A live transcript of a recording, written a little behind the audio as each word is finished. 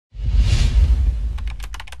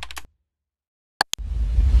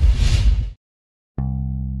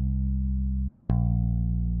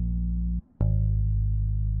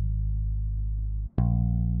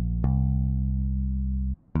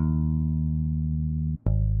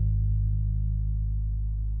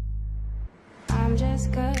I'm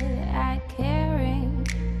just good at caring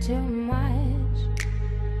too much.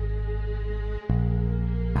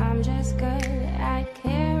 I'm just good at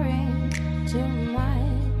caring too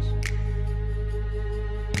much.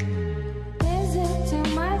 Is it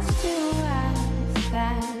too much to ask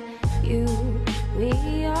that you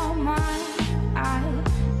be all mine? I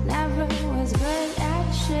never was good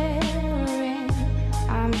at sharing.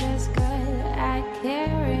 I'm just good at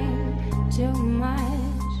caring too much.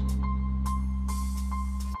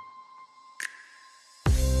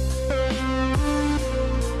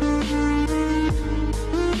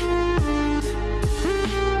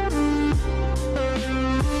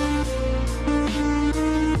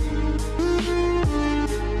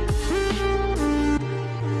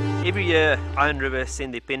 Every year, Iron River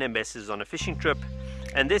send their Penn ambassadors on a fishing trip,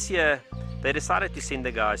 and this year they decided to send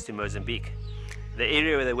the guys to Mozambique. The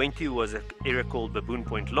area where they went to was an area called Baboon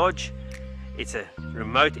Point Lodge. It's a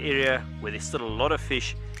remote area where there's still a lot of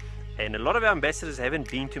fish, and a lot of our ambassadors haven't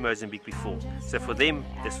been to Mozambique before, so for them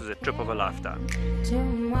this was a trip of a lifetime.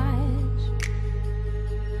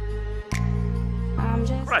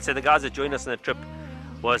 Right, so the guys that joined us on the trip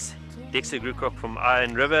was Dexter Grukop from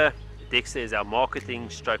Iron River. Dexter is our marketing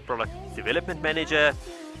stroke product development manager.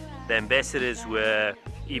 The ambassadors were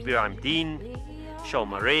Ibrahim Dean, Charles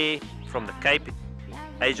Marais from the Cape,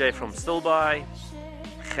 AJ from Stilbaai,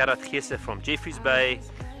 Gerard Gese from Jeffreys Bay,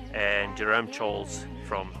 and Jerome Charles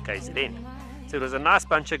from KZN. So it was a nice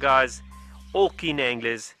bunch of guys, all keen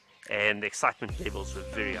anglers, and the excitement levels were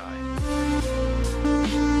very high.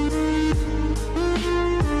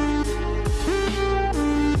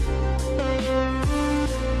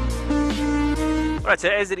 Right, so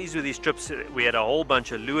as it is with these trips, we had a whole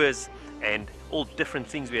bunch of lures and all different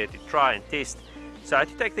things we had to try and test. So I had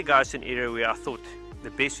to take the guys to an area where I thought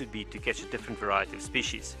the best would be to catch a different variety of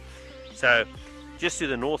species. So just to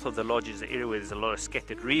the north of the lodge is an area where there's a lot of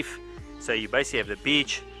scattered reef. So you basically have the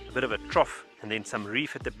beach, a bit of a trough, and then some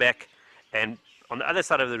reef at the back, and on the other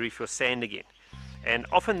side of the reef your sand again. And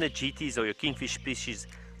often the GTs or your kingfish species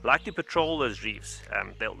like to patrol those reefs.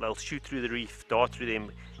 They'll shoot through the reef, dart through them,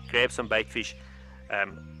 grab some baitfish.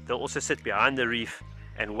 They'll also sit behind the reef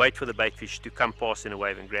and wait for the baitfish to come past in a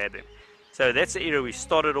wave and grab them. So that's the area we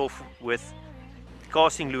started off with,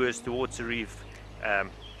 casting lures towards the reef,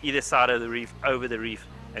 either side of the reef, over the reef,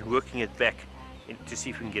 and working it back to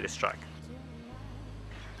see if we can get a strike.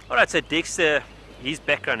 Alright, so Dexter, his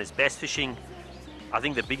background is bass fishing. I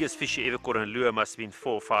think the biggest fish he ever caught on a lure must have been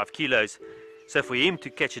 4 or 5 kilos. So for him to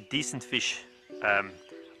catch a decent fish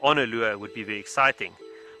on a lure would be very exciting.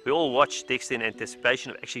 We all watched Dexter in anticipation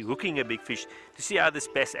of actually hooking a big fish to see how this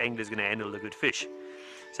bass angler is going to handle a good fish.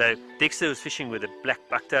 So Dexter was fishing with a black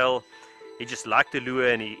bucktail. He just liked the lure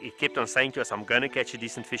and he kept on saying to us, I'm going to catch a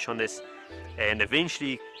decent fish on this. And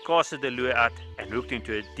eventually casted the lure out and hooked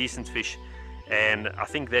into a decent fish. And I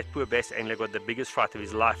think that poor bass angler got the biggest fright of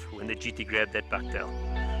his life when the GT grabbed that bucktail.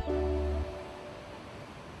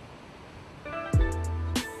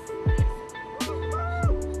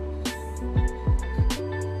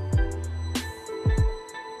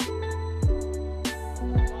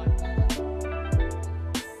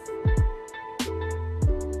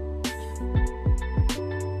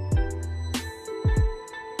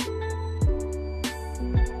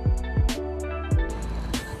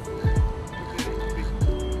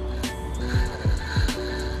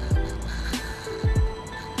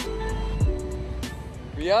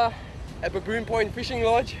 We are at Baboon Point Fishing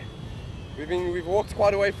Lodge. We've walked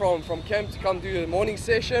quite a way from camp to come do the morning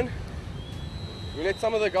session. We let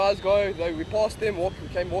some of the guys go. We passed them, we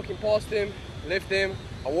came walking past them, left them.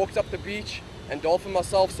 I walked up the beach and dolphin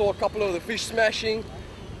myself, saw a couple of the fish smashing,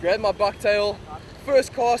 grabbed my bucktail,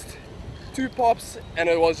 first cast, 2 pops, and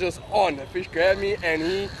it was just on. The fish grabbed me and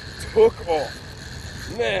he took off.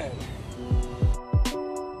 Man.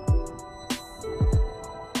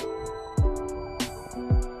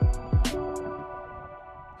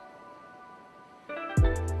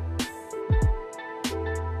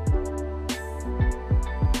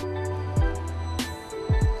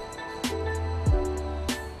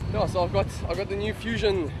 So I've got the new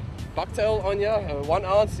Fusion bucktail on here, 1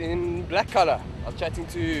 ounce in black color. I was chatting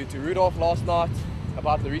to Rudolph last night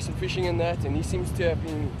about the recent fishing in that, and he seems to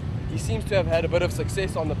have had a bit of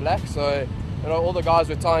success on the black. So you know, all the guys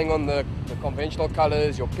were tying on the conventional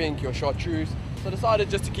colors, your pink, your chartreuse. So I decided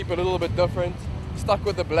just to keep it a little bit different, stuck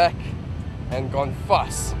with the black and gone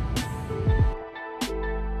fuss.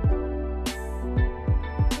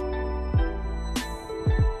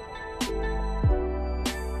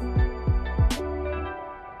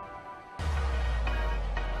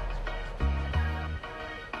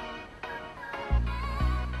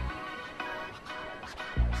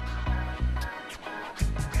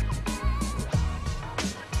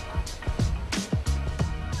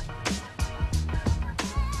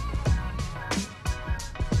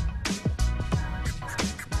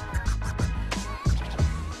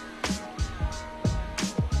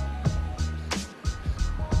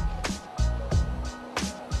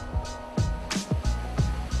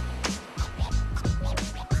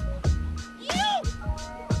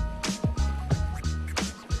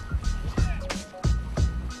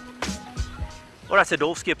 Alright, so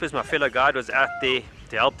Dolph Skippers, my fellow guide, was out there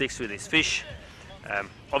to help Dex with his fish.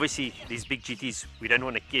 Obviously, these big GTs, we don't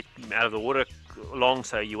want to get out of the water long,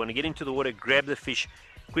 so you want to get into the water, grab the fish,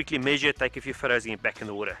 quickly measure, take a few photos and get back in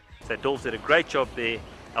the water. So Dolph did a great job there,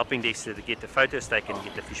 helping Dexter to get the photos taken and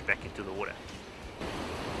get the fish back into the water.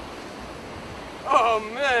 Oh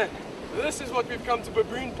man, this is what we've come to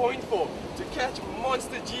Baboon Point for, to catch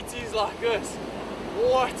monster GTs like this.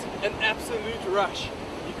 What an absolute rush.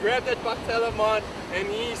 He grabbed that bucktail of mine and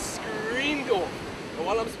he screamed off. And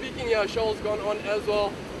while I'm speaking here, a shoal's gone on as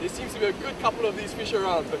well. There seems to be a good couple of these fish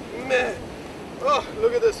around, but man, oh,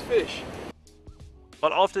 look at this fish.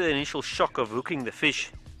 Well, after the initial shock of hooking the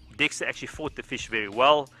fish, Dexter actually fought the fish very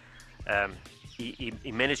well. He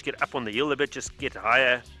managed to get up on the hill a bit, just get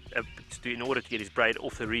higher in order to get his braid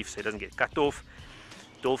off the reef so he doesn't get cut off.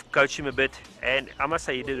 Dolph coached him a bit, and I must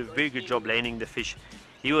say he did a very good job landing the fish.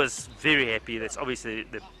 He was very happy. That's obviously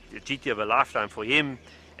the GT of a lifetime for him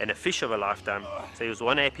and a fish of a lifetime. So he was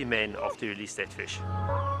one happy man after he released that fish.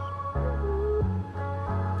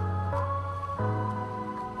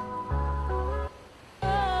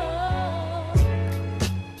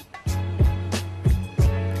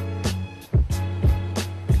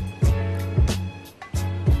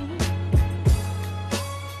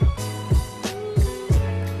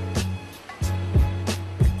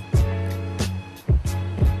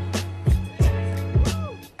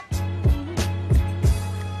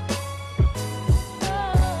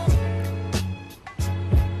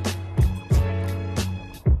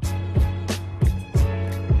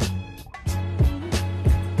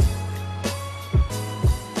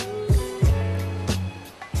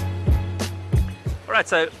 Alright,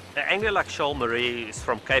 so an angler like Charles Marais is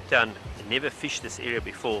from Cape Town and never fished this area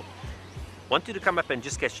before. Wanted to come up and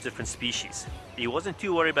just catch different species. He wasn't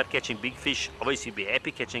too worried about catching big fish, obviously he'd be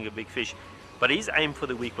happy catching a big fish, but his aim for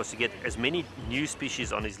the week was to get as many new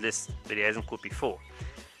species on his list that he hasn't caught before.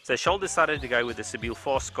 So Charles decided to go with the Sibille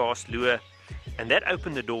fast cast lure, and that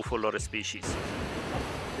opened the door for a lot of species.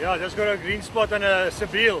 Yeah, just got a green spot on a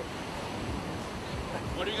Sibille.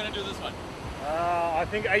 What are you going to do this one? I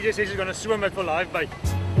think AJ says he's going to swim it for live bait.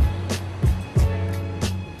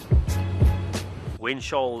 When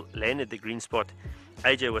Charles landed the green spot,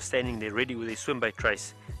 AJ was standing there ready with his swim bait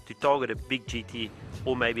trace to target a big GT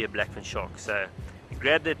or maybe a blackfin shark. So he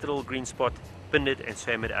grabbed that little green spot, pinned it and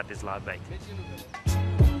swam it at his live bait.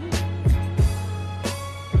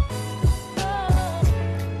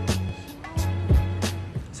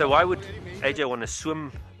 So why would AJ want to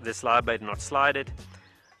swim this live bait and not slide it?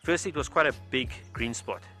 Firstly, it was quite a big green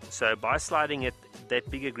spot, so by sliding it, that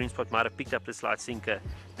bigger green spot might have picked up the slide sinker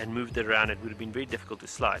and moved it around. It would have been very difficult to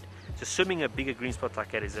slide. So swimming a bigger green spot like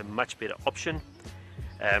that is a much better option.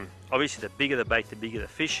 Obviously the bigger the bait, the bigger the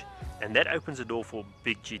fish, and that opens the door for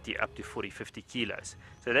big GT up to 40-50 kilos.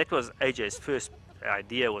 So that was AJ's first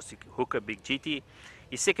idea, was to hook a big GT.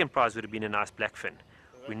 His second prize would have been a nice blackfin.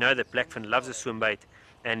 We know that blackfin loves a swim bait,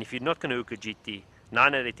 and if you're not going to hook a GT,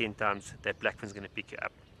 9 out of 10 times that blackfin's going to pick you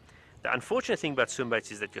up. The unfortunate thing about swim baits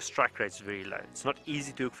is that your strike rate is very low. It's not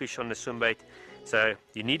easy to hook fish on the swim bait, so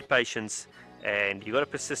you need patience and you got to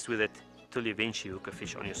persist with it till you eventually hook a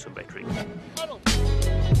fish on your swim bait rig. I'm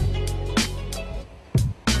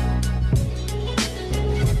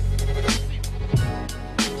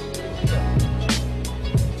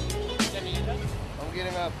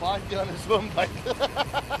getting a bite on a swim bait.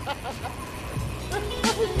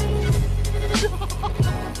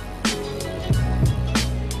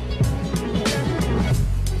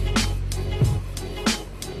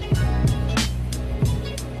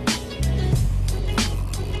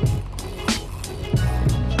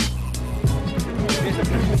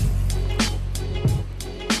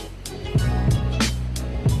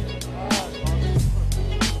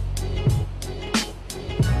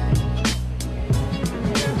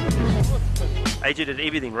 AJ did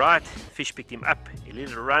everything right. Fish picked him up, he let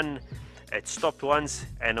it run, it stopped once,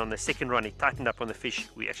 and on the second run he tightened up on the fish.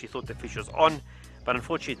 We actually thought the fish was on, but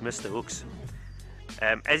unfortunately it missed the hooks.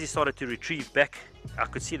 As he started to retrieve back, I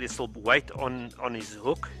could see there's still weight on his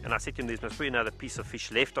hook, and I said to him, there's must be another piece of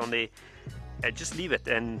fish left on there, just leave it,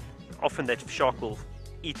 and often that shark will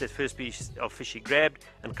eat that first piece of fish he grabbed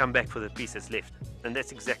and come back for the piece that's left. And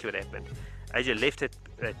that's exactly what happened. AJ left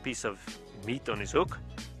that piece of meat on his hook,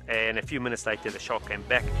 and a few minutes later the shark came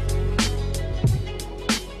back.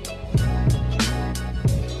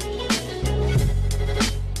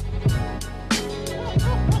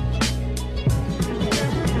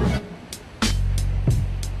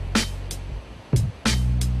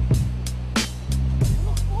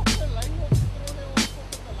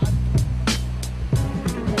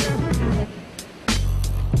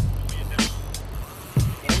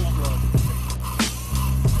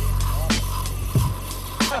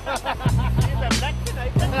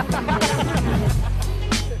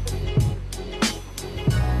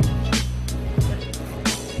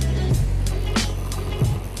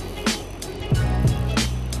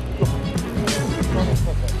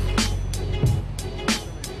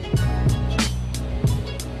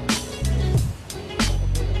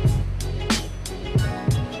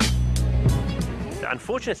 The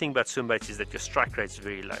unfortunate thing about swimbaits is that your strike rate is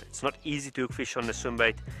very low. It's not easy to hook fish on a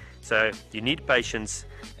swimbait, so you need patience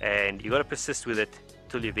and you got to persist with it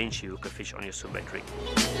till you eventually hook a fish on your swimbait rig.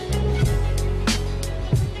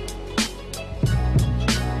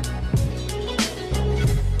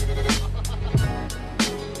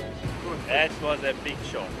 That was a big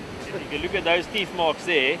shark. If you can look at those teeth marks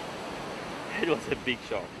there, it was a big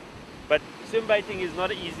shark. But swimbaiting is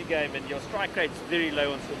not an easy game, and your strike rate is very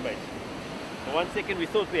low on swimbait. For 1 second we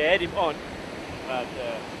thought we had him on, but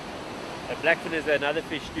a blackfin is another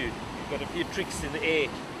fish too. He's got a few tricks in the air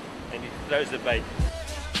and he throws the bait.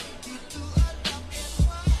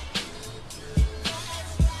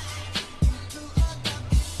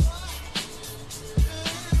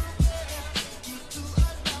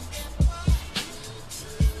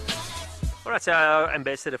 Alright, so our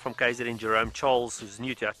ambassador from KZN, Jerome Charles, who's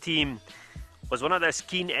new to our team, was one of those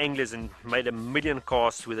keen anglers and made 1 million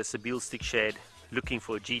casts with a Sabile stick shad looking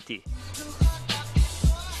for a GT.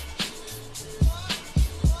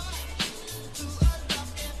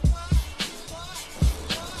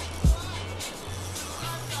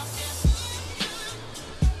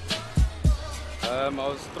 I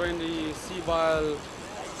was throwing the sea bile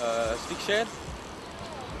stick shad.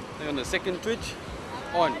 I think on the second twitch,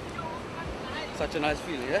 on. Such a nice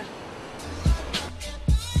feeling, yeah?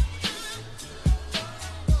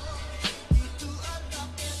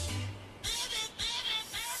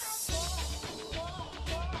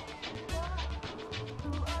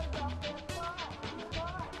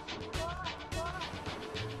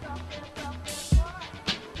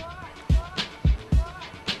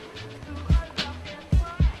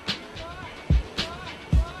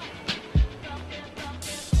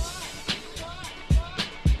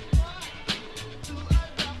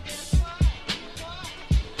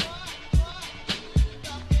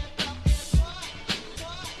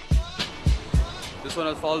 This one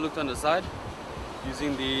has foul looked on the side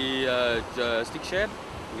using the stick shad.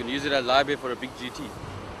 You can use it as live bait for a big GT.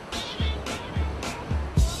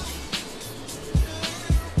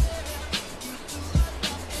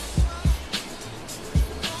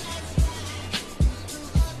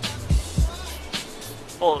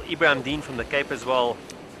 Well, Ibrahim Dean from the Cape as well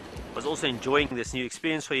was also enjoying this new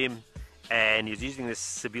experience for him, and he's using this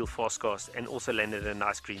Sabile fast cast and also landed a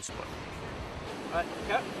nice green spot. Right,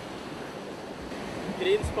 okay.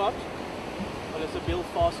 Green spot on a Sabile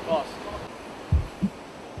fast cast.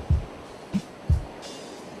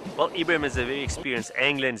 Well, Ibrahim is a very experienced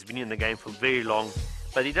angler and has been in the game for very long,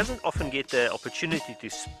 but he doesn't often get the opportunity to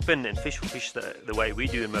spin and fish for fish the way we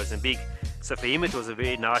do in Mozambique. So for him it was a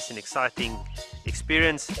very nice and exciting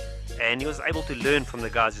experience, and he was able to learn from the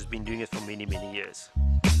guys who's been doing it for many, many years.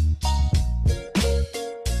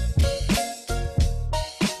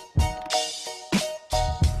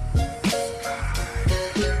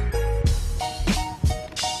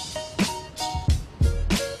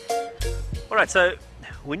 Alright, so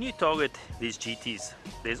when you target these GTs,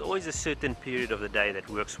 there's always a certain period of the day that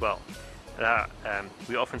works well.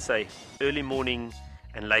 We often say early morning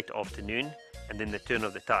and late afternoon, and then the turn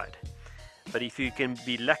of the tide. But if you can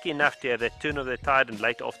be lucky enough to have that turn of the tide and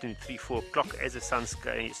late afternoon, 3-4 o'clock as the sun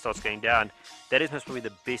starts going down, that is most probably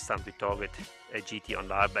the best time to target a GT on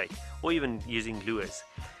live bait, or even using lures.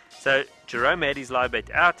 So Jerome had his live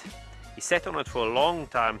bait out. He sat on it for a long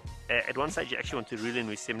time. At one stage he actually wanted to reel in.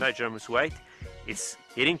 We said, no Jerome, just wait. It's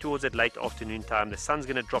heading towards that late afternoon time. The sun's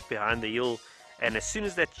going to drop behind the hill, and as soon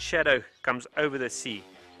as that shadow comes over the sea,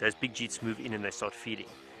 those big GTs move in and they start feeding.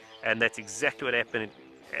 And that's exactly what happened.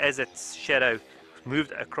 As that shadow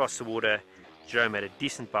moved across the water, Jerome had a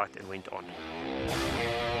decent bite and went on.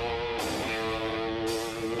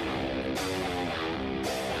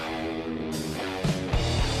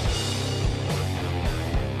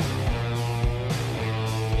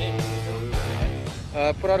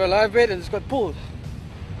 Put out a live bait and it's got pulled.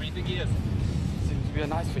 What do you think he is? Seems to be a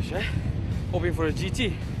nice fish, eh? Hoping for a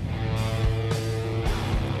GT.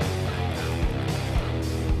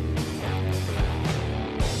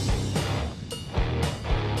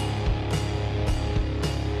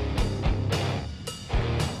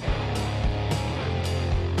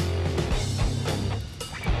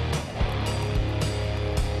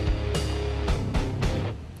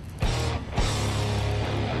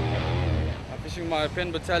 My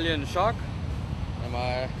Penn Battalion shark and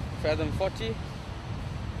my Fathom 40.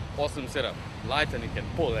 Awesome setup, light and it can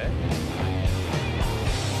pull, eh?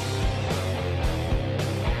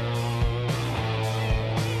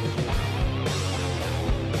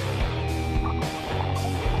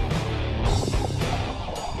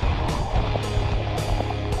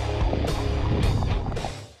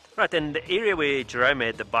 Right, and the area where Jerome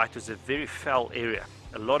had the bite was a very foul area.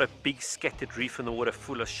 A lot of big scattered reef in the water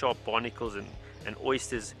full of sharp barnacles and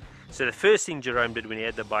oysters. So the first thing Jerome did when he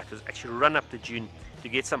had the bite was actually run up the dune to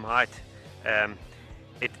get some height.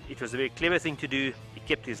 It was a very clever thing to do. He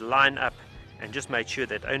kept his line up and just made sure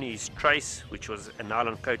that only his trace, which was a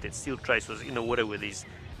nylon coated steel trace, was in the water with his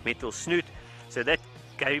metal snoot. So that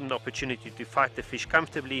gave him the opportunity to fight the fish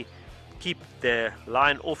comfortably, keep the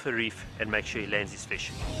line off the reef and make sure he lands his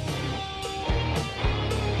fish.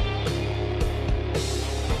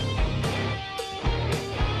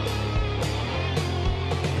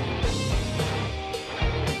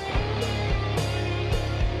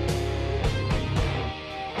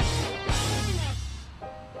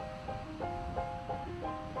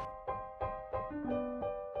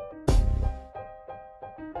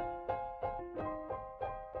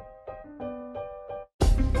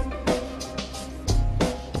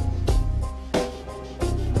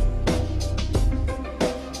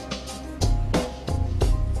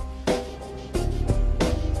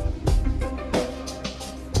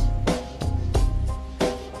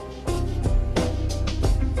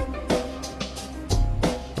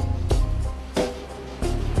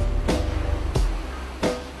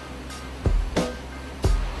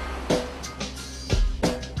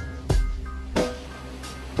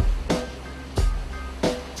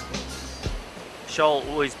 Charles,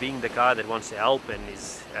 always being the guy that wants to help and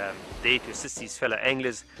is there to assist his fellow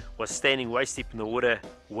anglers, was standing waist deep in the water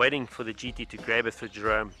waiting for the GT to grab it for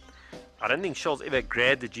Jerome. I don't think Charles ever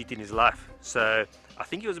grabbed the GT in his life, so I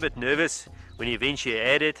think he was a bit nervous when he eventually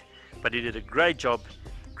had it, but he did a great job,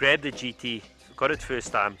 grabbed the GT, got it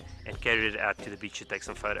first time and carried it out to the beach to take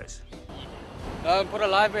some photos. Put a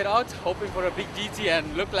live bait out, hoping for a big GT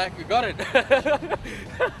and look like we got it.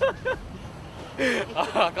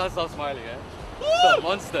 I can't stop smiling, eh? It's a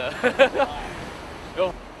monster.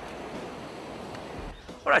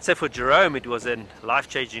 Alright, so for Jerome it was a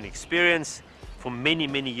life-changing experience. For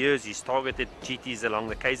many years he's targeted GTs along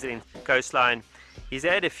the KZN coastline. He's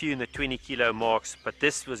had a few in the 20 kilo marks, but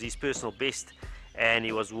this was his personal best and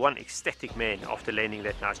he was one ecstatic man after landing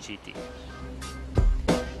that nice GT.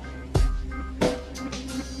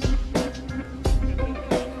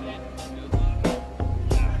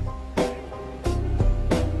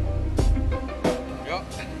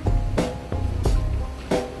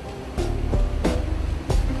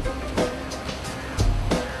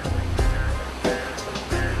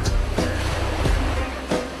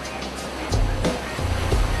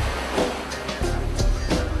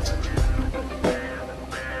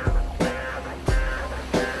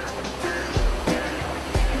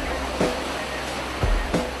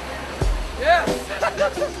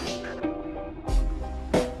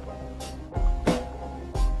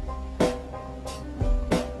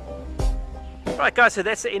 Right guys, so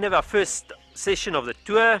that's the end of our first session of the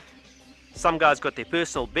tour. Some guys got their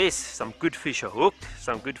personal best, some good fish are hooked,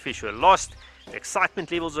 some good fish were lost, the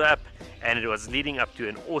excitement levels were up, and it was leading up to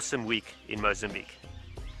an awesome week in Mozambique.